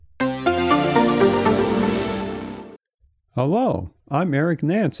Hello, I'm Eric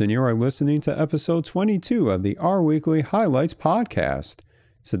Nance, and you are listening to episode 22 of the R Weekly Highlights podcast.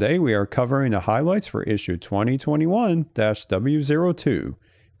 Today we are covering the highlights for issue 2021-W02,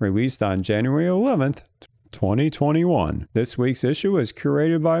 released on January 11th, 2021. This week's issue is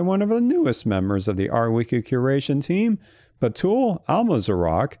curated by one of the newest members of the R Weekly curation team, Batul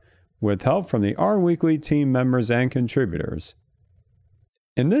Almazaraq, with help from the R Weekly team members and contributors.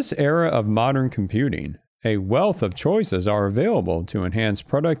 In this era of modern computing, a wealth of choices are available to enhance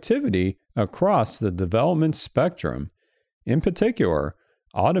productivity across the development spectrum. In particular,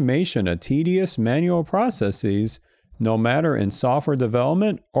 automation of tedious manual processes, no matter in software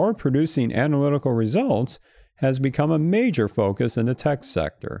development or producing analytical results, has become a major focus in the tech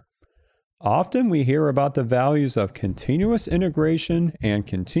sector. Often we hear about the values of continuous integration and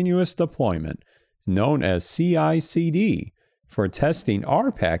continuous deployment, known as CI/CD, for testing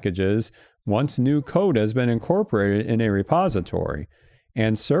R packages once new code has been incorporated in a repository,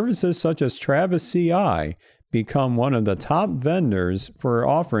 and services such as Travis CI become one of the top vendors for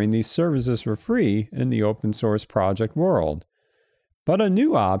offering these services for free in the open source project world. But a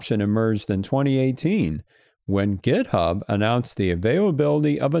new option emerged in 2018 when GitHub announced the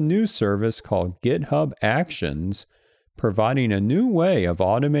availability of a new service called GitHub Actions, providing a new way of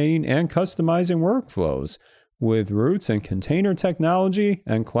automating and customizing workflows with roots in container technology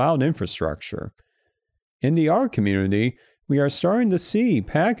and cloud infrastructure. In the R community, we are starting to see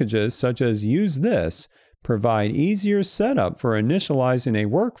packages such as Use This provide easier setup for initializing a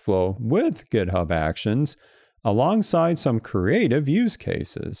workflow with GitHub Actions, alongside some creative use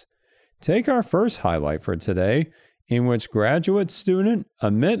cases. Take our first highlight for today, in which graduate student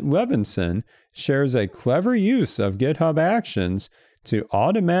Amit Levinson shares a clever use of GitHub Actions to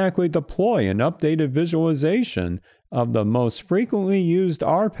automatically deploy an updated visualization of the most frequently used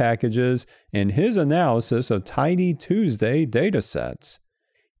R packages in his analysis of Tidy Tuesday datasets.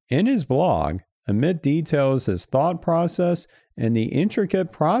 In his blog, Amit details his thought process and the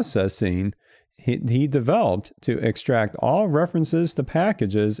intricate processing he developed to extract all references to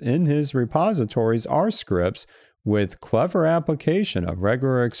packages in his repository's R scripts with clever application of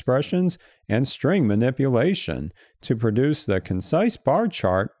regular expressions and string manipulation to produce the concise bar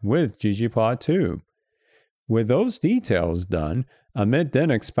chart with ggplot2. With those details done, Amit then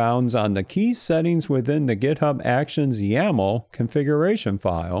expounds on the key settings within the GitHub Actions YAML configuration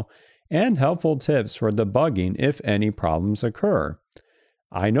file and helpful tips for debugging if any problems occur.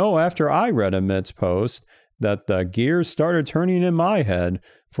 I know after I read Amit's post that the gears started turning in my head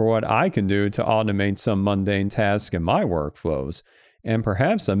for what I can do to automate some mundane tasks in my workflows, and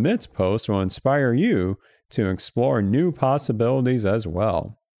perhaps Amit's post will inspire you to explore new possibilities as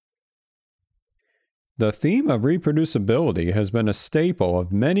well. The theme of reproducibility has been a staple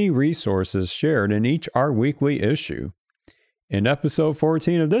of many resources shared in each R Weekly issue. In episode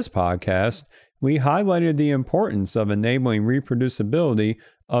 14 of this podcast, we highlighted the importance of enabling reproducibility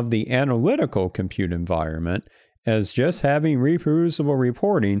of the analytical compute environment, as just having reproducible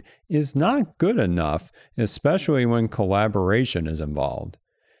reporting is not good enough, especially when collaboration is involved.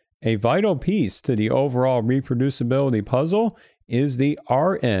 A vital piece to the overall reproducibility puzzle is the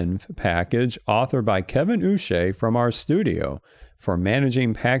renv package authored by Kevin Uche from RStudio for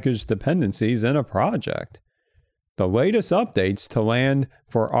managing package dependencies in a project. The latest updates to land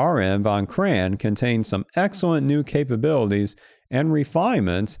for renv on CRAN contain some excellent new capabilities and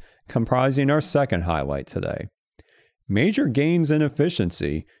refinements, comprising our second highlight today. Major gains in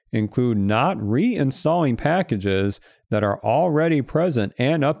efficiency include not reinstalling packages that are already present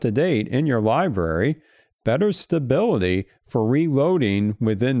and up to date in your library, better stability for reloading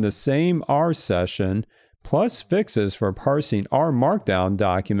within the same R session, plus fixes for parsing R Markdown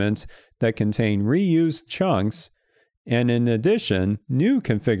documents that contain reused chunks, and in addition, new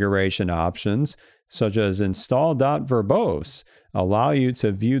configuration options such as install.verbose allow you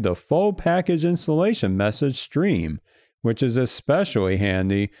to view the full package installation message stream, which is especially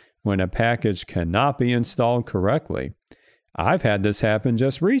handy when a package cannot be installed correctly. I've had this happen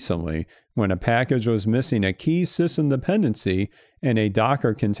just recently when a package was missing a key system dependency in a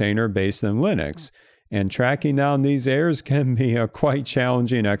Docker container based in Linux, and tracking down these errors can be a quite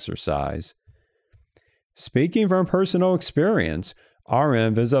challenging exercise. Speaking from personal experience,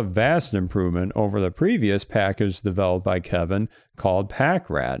 renv is a vast improvement over the previous package developed by Kevin called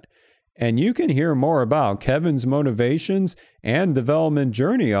PackRat, and you can hear more about Kevin's motivations and development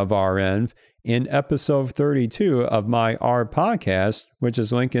journey of renv in episode 32 of my R podcast, which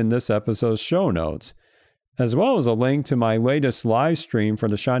is linked in this episode's show notes, as well as a link to my latest live stream for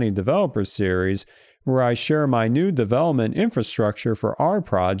the Shiny Developer Series, where I share my new development infrastructure for R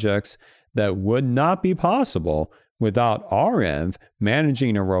projects that would not be possible without REnv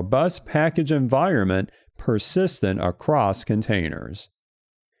managing a robust package environment persistent across containers.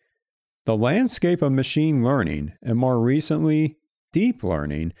 The landscape of machine learning, and more recently, deep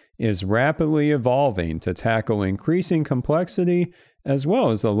learning, is rapidly evolving to tackle increasing complexity as well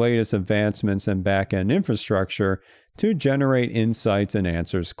as the latest advancements in back-end infrastructure to generate insights and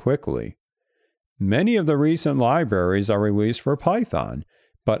answers quickly. Many of the recent libraries are released for Python,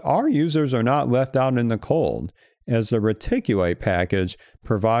 but our users are not left out in the cold, as the Reticulate package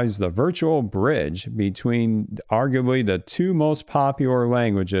provides the virtual bridge between arguably the two most popular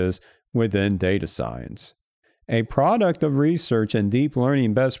languages within data science. A product of research and deep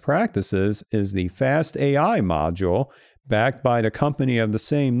learning best practices is the FastAI module, backed by the company of the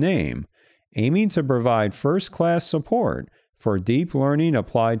same name, aiming to provide first-class support for deep learning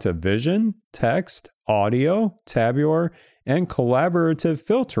applied to vision, text, audio, tabular, and collaborative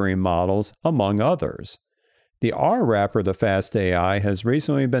filtering models, among others. The R wrapper to FastAI has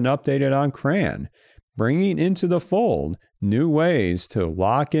recently been updated on CRAN, bringing into the fold new ways to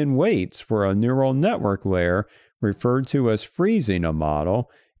lock in weights for a neural network layer referred to as freezing a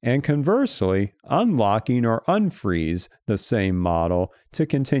model, and conversely, unlocking or unfreeze the same model to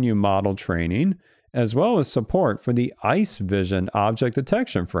continue model training, as well as support for the ICE Vision object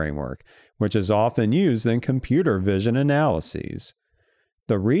detection framework, which is often used in computer vision analyses.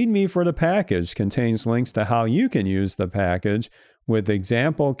 The README for the package contains links to how you can use the package with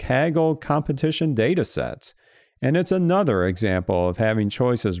example Kaggle competition datasets, and it's another example of having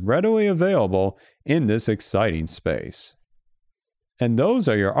choices readily available in this exciting space. And those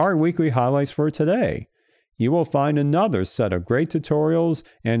are your R Weekly highlights for today. You will find another set of great tutorials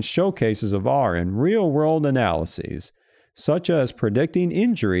and showcases of R in real-world analyses, such as predicting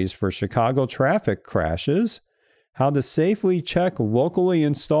injuries for Chicago traffic crashes, how to safely check locally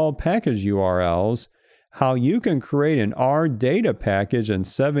installed package URLs, how you can create an R data package in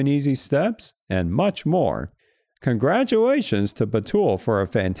 7 easy steps, and much more. Congratulations to Betul for a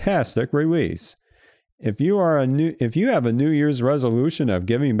fantastic release. If you have a New Year's resolution of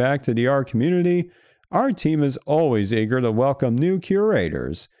giving back to the R community, our team is always eager to welcome new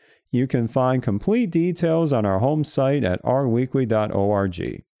curators. You can find complete details on our home site at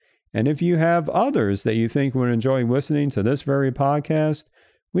rweekly.org. And if you have others that you think would enjoy listening to this very podcast,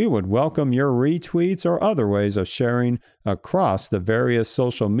 we would welcome your retweets or other ways of sharing across the various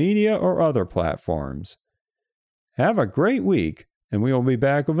social media or other platforms. Have a great week, and we will be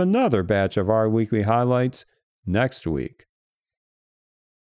back with another batch of our weekly highlights next week.